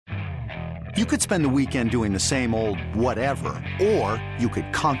You could spend the weekend doing the same old whatever, or you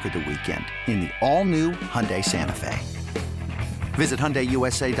could conquer the weekend in the all-new Hyundai Santa Fe. Visit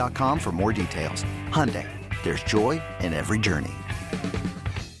HyundaiUSA.com for more details. Hyundai, there's joy in every journey.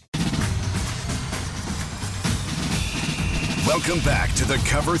 Welcome back to the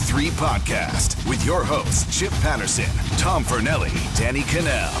Cover 3 podcast with your hosts, Chip Patterson, Tom Fornelli, Danny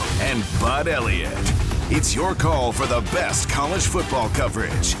Cannell, and Bud Elliott. It's your call for the best college football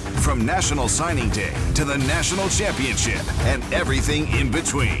coverage, from National Signing Day to the National Championship and everything in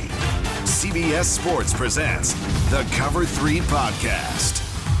between. CBS Sports presents the Cover 3 podcast.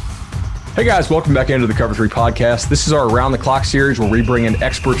 Hey guys, welcome back into the Cover 3 podcast. This is our Around the Clock series where we bring in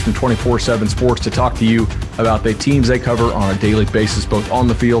experts from 24/7 Sports to talk to you about the teams they cover on a daily basis, both on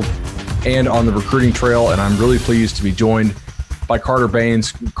the field and on the recruiting trail. And I'm really pleased to be joined by Carter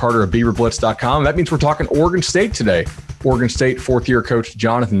Baines, Carter of BeaverBlitz.com. That means we're talking Oregon State today. Oregon State fourth-year coach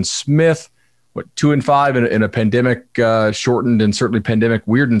Jonathan Smith, 2-5 in a pandemic shortened and certainly pandemic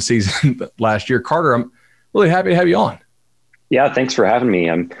weirdened season last year. Carter, I'm really happy to have you on. Yeah, thanks for having me.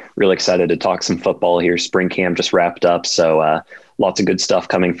 I'm really excited to talk some football here. Spring camp just wrapped up, so lots of good stuff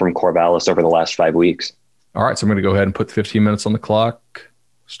coming from Corvallis over the last 5 weeks. All right, so I'm going to go ahead and put 15 minutes on the clock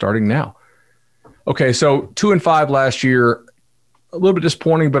starting now. Okay, so 2-5 last year, a little bit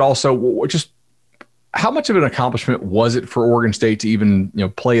disappointing, but also just how much of an accomplishment was it for Oregon State to even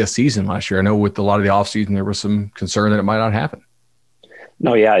play a season last year? I know with a lot of the offseason, there was some concern that it might not happen.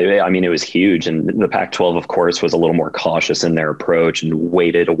 No, yeah. I mean, it was huge. And the Pac-12, of course, was a little more cautious in their approach and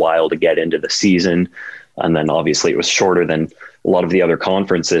waited a while to get into the season. And then obviously it was shorter than a lot of the other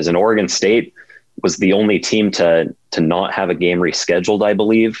conferences. And Oregon State was the only team to not have a game rescheduled, I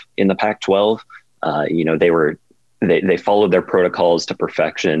believe, in the Pac-12. They followed their protocols to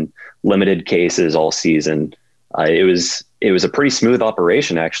perfection, limited cases all season. It was a pretty smooth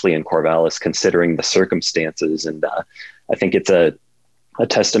operation, actually, in Corvallis, considering the circumstances. And I think it's a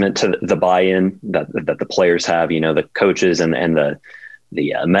testament to the buy-in that the players have. The coaches and the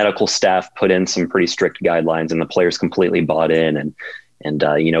medical staff put in some pretty strict guidelines, and the players completely bought in.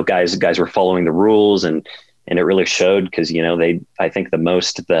 And guys were following the rules, and it really showed because I think the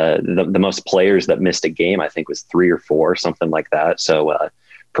most players that missed a game, I think, was 3 or 4, something like that. So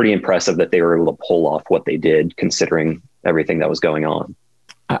pretty impressive that they were able to pull off what they did, considering everything that was going on.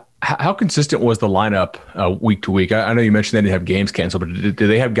 How consistent was the lineup week to week? I know you mentioned they didn't have games canceled, but did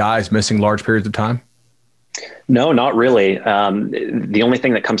they have guys missing large periods of time? No, not really. The only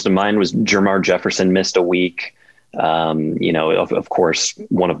thing that comes to mind was Jermar Jefferson missed a week. Of course,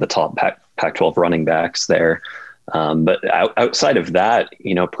 one of the top Pac-12 running backs there. But outside of that,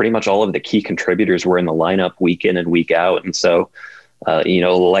 pretty much all of the key contributors were in the lineup week in and week out. And so,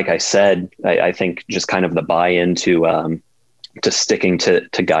 like I said, I think just kind of the buy-in to sticking to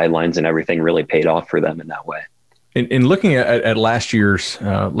guidelines and everything really paid off for them in that way. In looking at last year's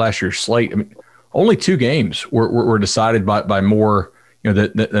slate, I mean, only 2 games were decided by more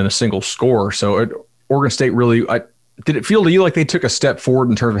than a single score. So Oregon State really, did it feel to you like they took a step forward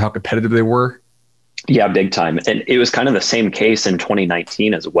in terms of how competitive they were? Yeah, big time. And it was kind of the same case in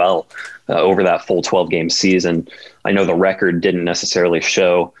 2019 as well, over that full 12-game season. I know the record didn't necessarily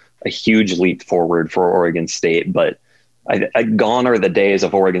show a huge leap forward for Oregon State, but gone are the days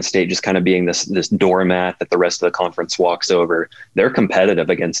of Oregon State just kind of being this doormat that the rest of the conference walks over. They're competitive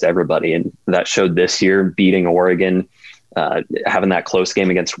against everybody, and that showed this year, beating Oregon, having that close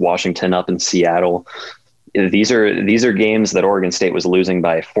game against Washington up in Seattle. These are games that Oregon State was losing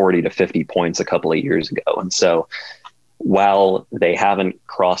by 40 to 50 points a couple of years ago. And so while they haven't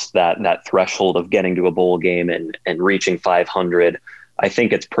crossed that threshold of getting to a bowl game and reaching 500, I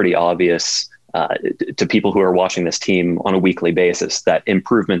think it's pretty obvious to people who are watching this team on a weekly basis that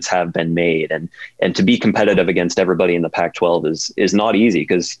improvements have been made, and to be competitive against everybody in the Pac-12 is not easy,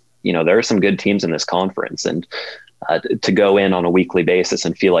 because there are some good teams in this conference, and to go in on a weekly basis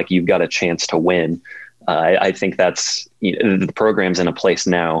and feel like you've got a chance to win, I think that's the program's in a place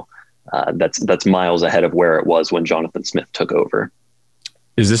now that's miles ahead of where it was when Jonathan Smith took over.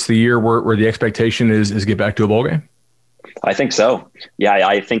 Is this the year where the expectation is get back to a bowl game? I think so. Yeah,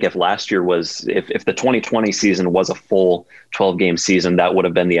 I think if last year was, if the 2020 season was a full 12-game season, that would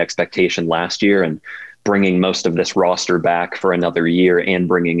have been the expectation last year. And bringing most of this roster back for another year and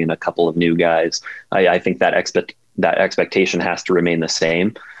bringing in a couple of new guys, I think that expectation has to remain the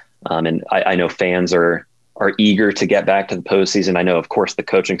same. And I know fans are eager to get back to the postseason. I know, of course, the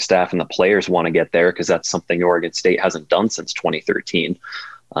coaching staff and the players want to get there because that's something Oregon State hasn't done since 2013.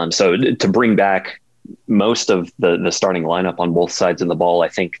 So to bring back most of the starting lineup on both sides of the ball, I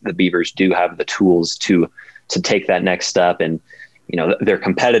think the Beavers do have the tools to take that next step. And, they're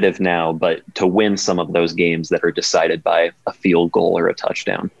competitive now, but to win some of those games that are decided by a field goal or a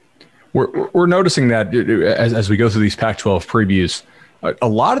touchdown. We're noticing that as we go through these Pac-12 previews, a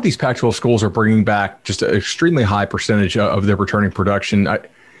lot of these Pac-12 schools are bringing back just an extremely high percentage of their returning production.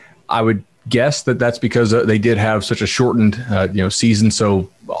 I would guess that that's because they did have such a shortened season, so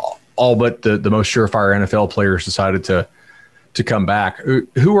all but the most surefire NFL players decided to come back.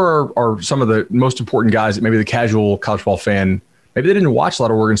 Who are some of the most important guys that maybe the casual college ball fan, maybe they didn't watch a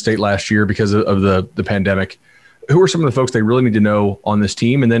lot of Oregon State last year because of the pandemic? Who are some of the folks they really need to know on this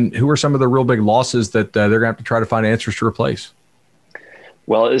team? And then who are some of the real big losses that they're going to have to try to find answers to replace?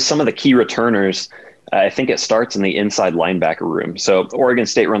 Well, some of the key returners, I think it starts in the inside linebacker room. So Oregon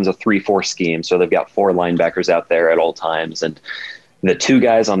State runs a 3-4 scheme. So they've got 4 linebackers out there at all times. And the 2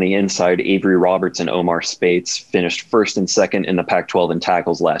 guys on the inside, Avery Roberts and Omar Spates, finished first and second in the Pac-12 in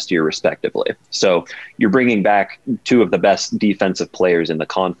tackles last year, respectively. So you're bringing back 2 of the best defensive players in the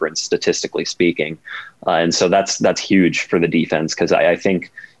conference, statistically speaking. And so that's huge for the defense, because I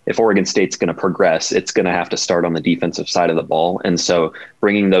think if Oregon State's going to progress, it's going to have to start on the defensive side of the ball. And so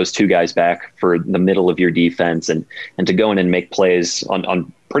bringing those 2 guys back for the middle of your defense and to go in and make plays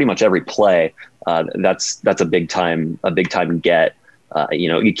on pretty much every play, that's a big time get.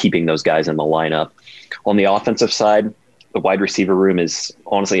 Keeping those guys in the lineup. On the offensive side, the wide receiver room is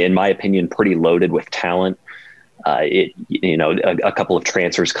honestly, in my opinion, pretty loaded with talent. A couple of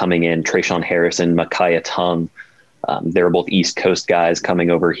transfers coming in, Trayshawn Harrison, Micaiah Tongue. They're both East Coast guys coming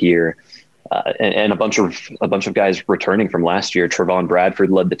over here, and a bunch of guys returning from last year. Trevon Bradford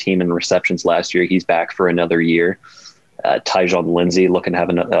led the team in receptions last year. He's back for another year. Tyjon Lindsey looking to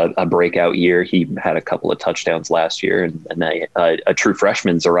have a breakout year. He had a couple of touchdowns last year, and a true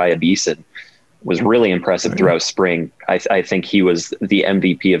freshman, Zariah Beeson, was really impressive throughout spring. I think he was the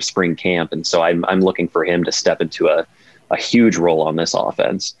MVP of spring camp, and so I'm looking for him to step into a huge role on this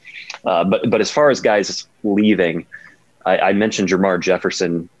offense. But as far as guys leaving, I mentioned Jermar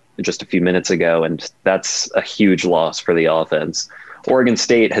Jefferson just a few minutes ago, and that's a huge loss for the offense. Oregon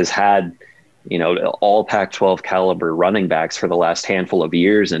State has had all Pac-12 caliber running backs for the last handful of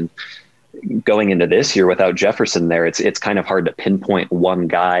years. And going into this year without Jefferson there, it's kind of hard to pinpoint one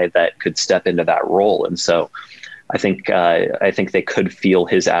guy that could step into that role. And so I think they could feel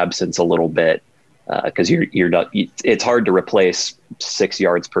his absence a little bit, because it's hard to replace 6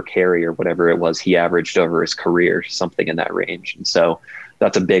 yards per carry or whatever it was he averaged over his career, something in that range. And so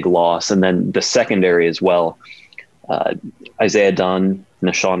that's a big loss. And then the secondary as well, Isaiah Dunn,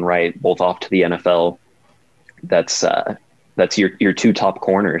 Nashawn Wright, both off to the NFL. That's your 2 top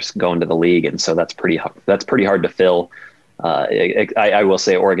corners going to the league, and so that's pretty hard to fill. I will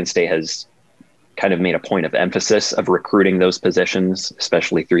say Oregon State has kind of made a point of emphasis of recruiting those positions,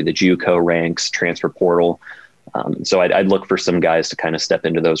 especially through the JUCO ranks, transfer portal. So I'd look for some guys to kind of step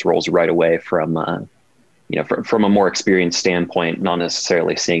into those roles right away from a more experienced standpoint, not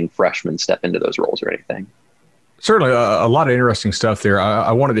necessarily seeing freshmen step into those roles or anything. Certainly a lot of interesting stuff there.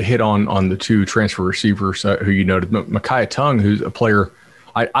 I wanted to hit on the 2 transfer receivers who you noted. Micaiah Tongue, who's a player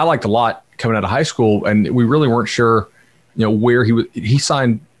I liked a lot coming out of high school, and we really weren't sure, where he was. He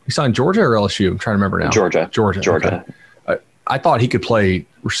signed Georgia or LSU? I'm trying to remember now. Georgia. Okay. I thought he could play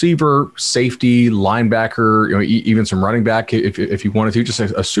receiver, safety, linebacker, even some running back if he wanted to. Just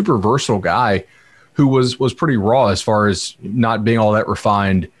a super versatile guy who was pretty raw as far as not being all that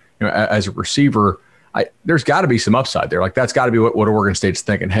refined, as a receiver. There's got to be some upside there. Like, that's got to be what Oregon State's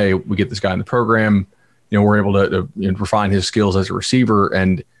thinking. Hey, we get this guy in the program, we're able to refine his skills as a receiver.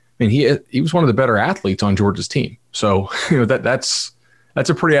 And I mean, he was one of the better athletes on Georgia's team. So, that's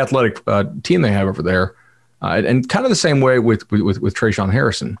a pretty athletic team they have over there. And kind of the same way with Trayshawn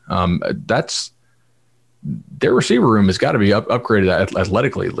Harrison. That's their receiver room has got to be upgraded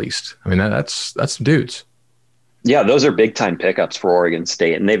athletically, at least. I mean, that's some dudes. Yeah, those are big time pickups for Oregon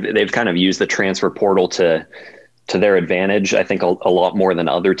State, and they've kind of used the transfer portal to their advantage, I think, a lot more than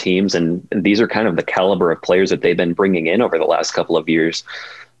other teams. And these are kind of the caliber of players that they've been bringing in over the last couple of years.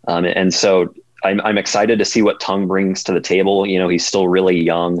 And so I'm excited to see what Tongue brings to the table. He's still really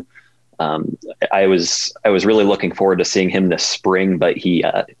young. I was really looking forward to seeing him this spring, but he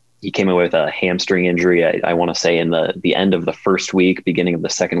came away with a hamstring injury. I want to say in the end of the first week, beginning of the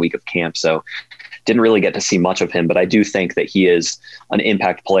second week of camp. So didn't really get to see much of him, but I do think that he is an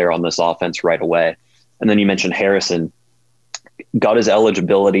impact player on this offense right away. And then you mentioned Harrison, got his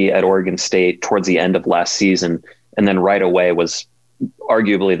eligibility at Oregon State towards the end of last season, and then right away was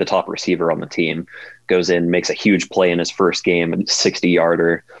arguably the top receiver on the team. Goes in, makes a huge play in his first game, a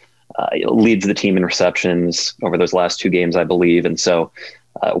 60-yarder, leads the team in receptions over those last 2 games, I believe. And so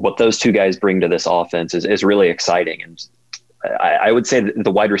what those 2 guys bring to this offense is really exciting. And I would say that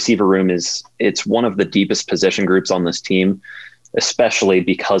the wide receiver room it's one of the deepest position groups on this team, especially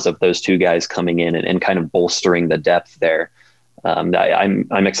because of those two guys coming in and kind of bolstering the depth there.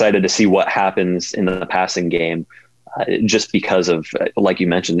 I'm excited to see what happens in the passing game, just because of, like you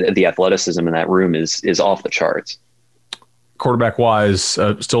mentioned, the athleticism in that room is off the charts. Quarterback wise,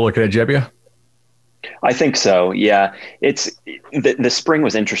 still looking at Gebbia? I think so. Yeah, it's the spring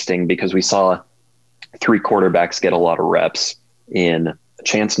was interesting because we saw three quarterbacks get a lot of reps in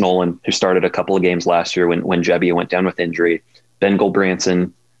Chance Nolan, who started a couple of games last year when Gebbia went down with injury, Ben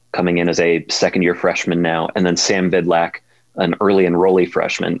Gulbranson coming in as a second-year freshman now, and then Sam Vidlak, an early enrollee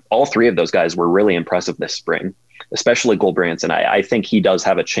freshman. All three of those guys were really impressive this spring, especially Gulbranson. I think he does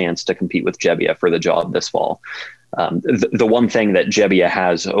have a chance to compete with Gebbia for the job this fall. The one thing that Gebbia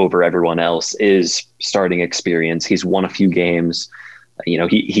has over everyone else is starting experience. He's won a few games.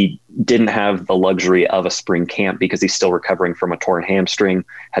 He didn't have the luxury of a spring camp because he's still recovering from a torn hamstring,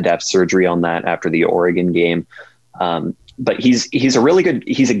 had to have surgery on that after the Oregon game. But he's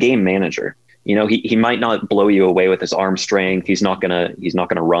a game manager. He might not blow you away with his arm strength. He's not gonna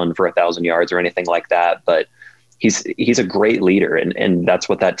run for 1,000 yards or anything like that, but he's a great leader. And that's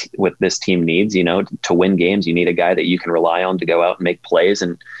what this team needs, to win games. You need a guy that you can rely on to go out and make plays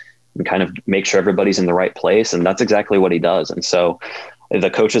and kind of make sure everybody's in the right place. And that's exactly what he does. And so the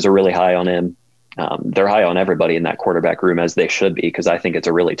coaches are really high on him. They're high on everybody in that quarterback room, as they should be, because I think it's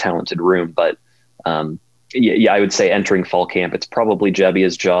a really talented room. But I would say entering fall camp, it's probably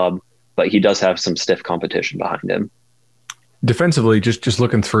Gebbia's job, but he does have some stiff competition behind him. Defensively, just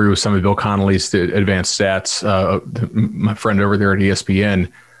looking through some of Bill Connolly's advanced stats, my friend over there at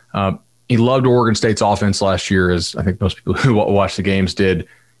ESPN, he loved Oregon State's offense last year, as I think most people who watched the games did.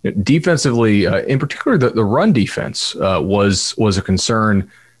 Defensively, in particular, the run defense was a concern.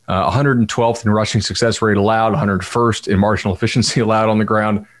 112th in rushing success rate allowed, 101st in marginal efficiency allowed on the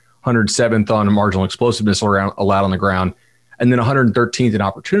ground, 107th on marginal explosiveness allowed on the ground, and then 113th in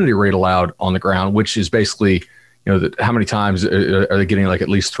opportunity rate allowed on the ground, which is basically, how many times are they getting like at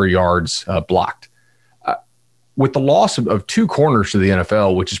least 3 yards blocked. With the loss of two corners to the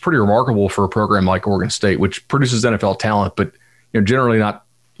NFL, which is pretty remarkable for a program like Oregon State, which produces NFL talent, but generally not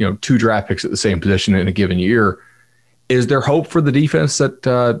two draft picks at the same position in a given year, is there hope for the defense that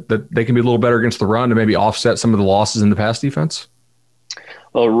they can be a little better against the run to maybe offset some of the losses in the pass defense?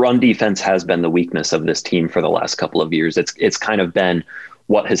 Well, run defense has been the weakness of this team for the last couple of years. It's kind of been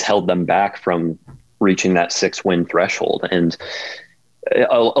what has held them back from reaching that 6-win threshold. And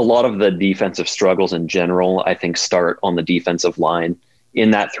a lot of the defensive struggles in general, I think, start on the defensive line.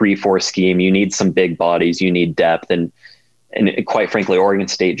 In that 3-4 scheme, you need some big bodies, you need depth, and quite frankly, Oregon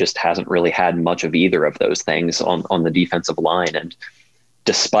State just hasn't really had much of either of those things on the defensive line. And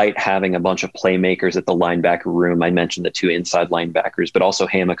despite having a bunch of playmakers at the linebacker room, I mentioned the two inside linebackers, but also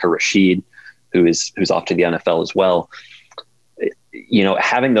Hamaka Rashid, who's off to the NFL as well.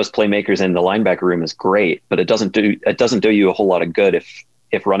 Having those playmakers in the linebacker room is great, but it doesn't do you a whole lot of good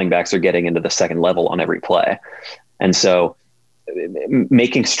if running backs are getting into the second level on every play. And so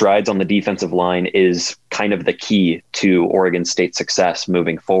making strides on the defensive line is kind of the key to Oregon State's success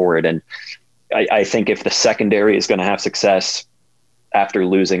moving forward. And I think if the secondary is going to have success after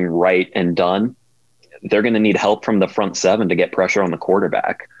losing Wright and Dunn, they're going to need help from the front seven to get pressure on the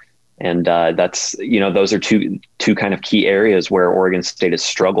quarterback. And that's, those are two kind of key areas where Oregon State has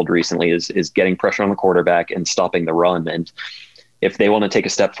struggled recently is getting pressure on the quarterback and stopping the run. And if they want to take a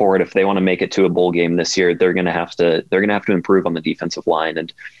step forward, if they want to make it to a bowl game this year, they're going to have to improve on the defensive line.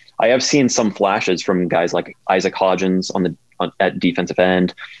 And I have seen some flashes from guys like Isaac Hodgins at defensive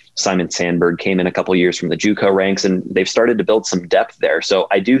end. Simon Sandberg came in a couple of years from the JUCO ranks, and they've started to build some depth there. So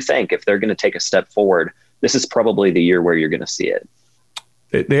I do think if they're going to take a step forward, this is probably the year where you're going to see it.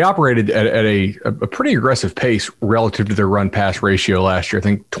 They operated at a pretty aggressive pace relative to their run-pass ratio last year. I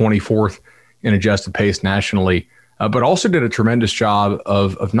think 24th in adjusted pace nationally, but also did a tremendous job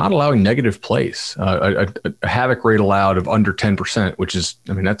of not allowing negative plays. A havoc rate allowed of under 10%, which is,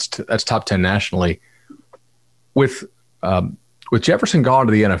 that's top 10 nationally. With Jefferson gone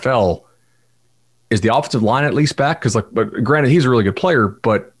to the NFL, is the offensive line at least back? Because, but granted, he's a really good player,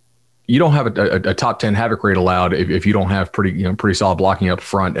 but you don't have a top 10 havoc rate allowed if you don't have pretty solid blocking up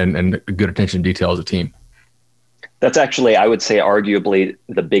front and good attention to detail as a team. That's actually, I would say, arguably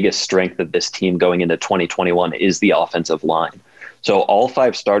the biggest strength of this team going into 2021 is the offensive line. So all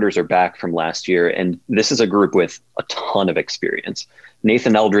 5 starters are back from last year, and this is a group with a ton of experience.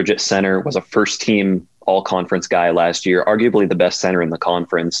 Nathan Eldridge at center was a first-team all-conference guy last year, arguably the best center in the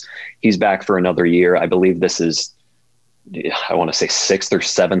conference. He's back for another year. I believe this is I want to say 6th or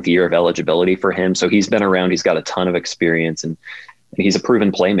 7th year of eligibility for him. So he's been around, he's got a ton of experience, and he's a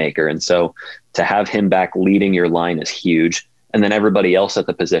proven playmaker. And so to have him back leading your line is huge. And then everybody else at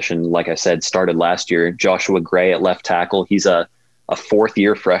the position, like I said, started last year. Joshua Gray at left tackle. He's a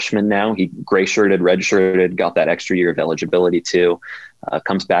 4th-year freshman now. He gray-shirted, red-shirted, got that extra year of eligibility too.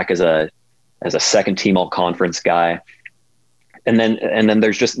 Comes back as a second-team all-conference guy. And then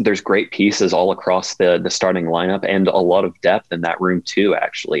there's great pieces all across the starting lineup, and a lot of depth in that room too,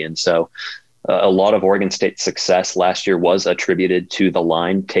 actually. And so a lot of Oregon State's success last year was attributed to the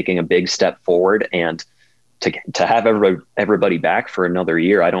line taking a big step forward, and to have everybody back for another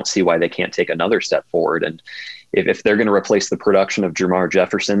year, I don't see why they can't take another step forward. And if they're going to replace the production of Jermar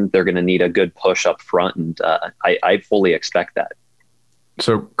Jefferson, they're going to need a good push up front, and I fully expect that.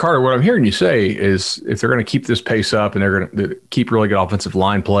 So, Carter, what I'm hearing you say is if they're going to keep this pace up and they're going to keep really good offensive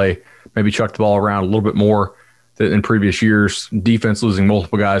line play, maybe chuck the ball around a little bit more than in previous years, defense losing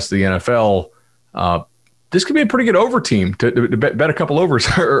multiple guys to the NFL, this could be a pretty good over team to bet a couple overs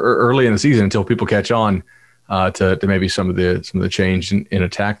early in the season until people catch on to maybe some of the change in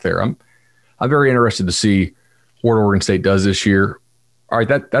attack there. I'm very interested to see what Oregon State does this year. All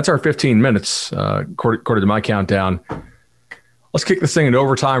right, that's our 15 minutes according to my countdown. Let's kick this thing into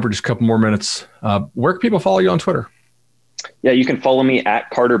overtime for just a couple more minutes. Where can people follow you on Twitter? Yeah, you can follow me at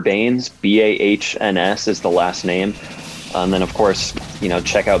Carter Bahns. BAHNS is the last name. And then, of course,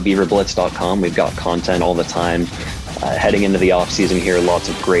 check out beaverblitz.com. We've got content all the time. Heading into the off season here, lots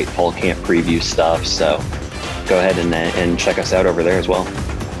of great fall camp preview stuff. So go ahead and check us out over there as well.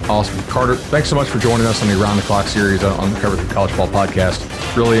 Awesome. Carter, thanks so much for joining us on the Around the Clock series on the Cover 3 College Ball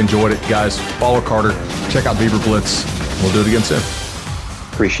podcast. Really enjoyed it. Guys, follow Carter. Check out Beaver Blitz. We'll do it again soon.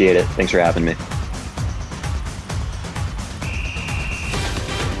 Appreciate it. Thanks for having me.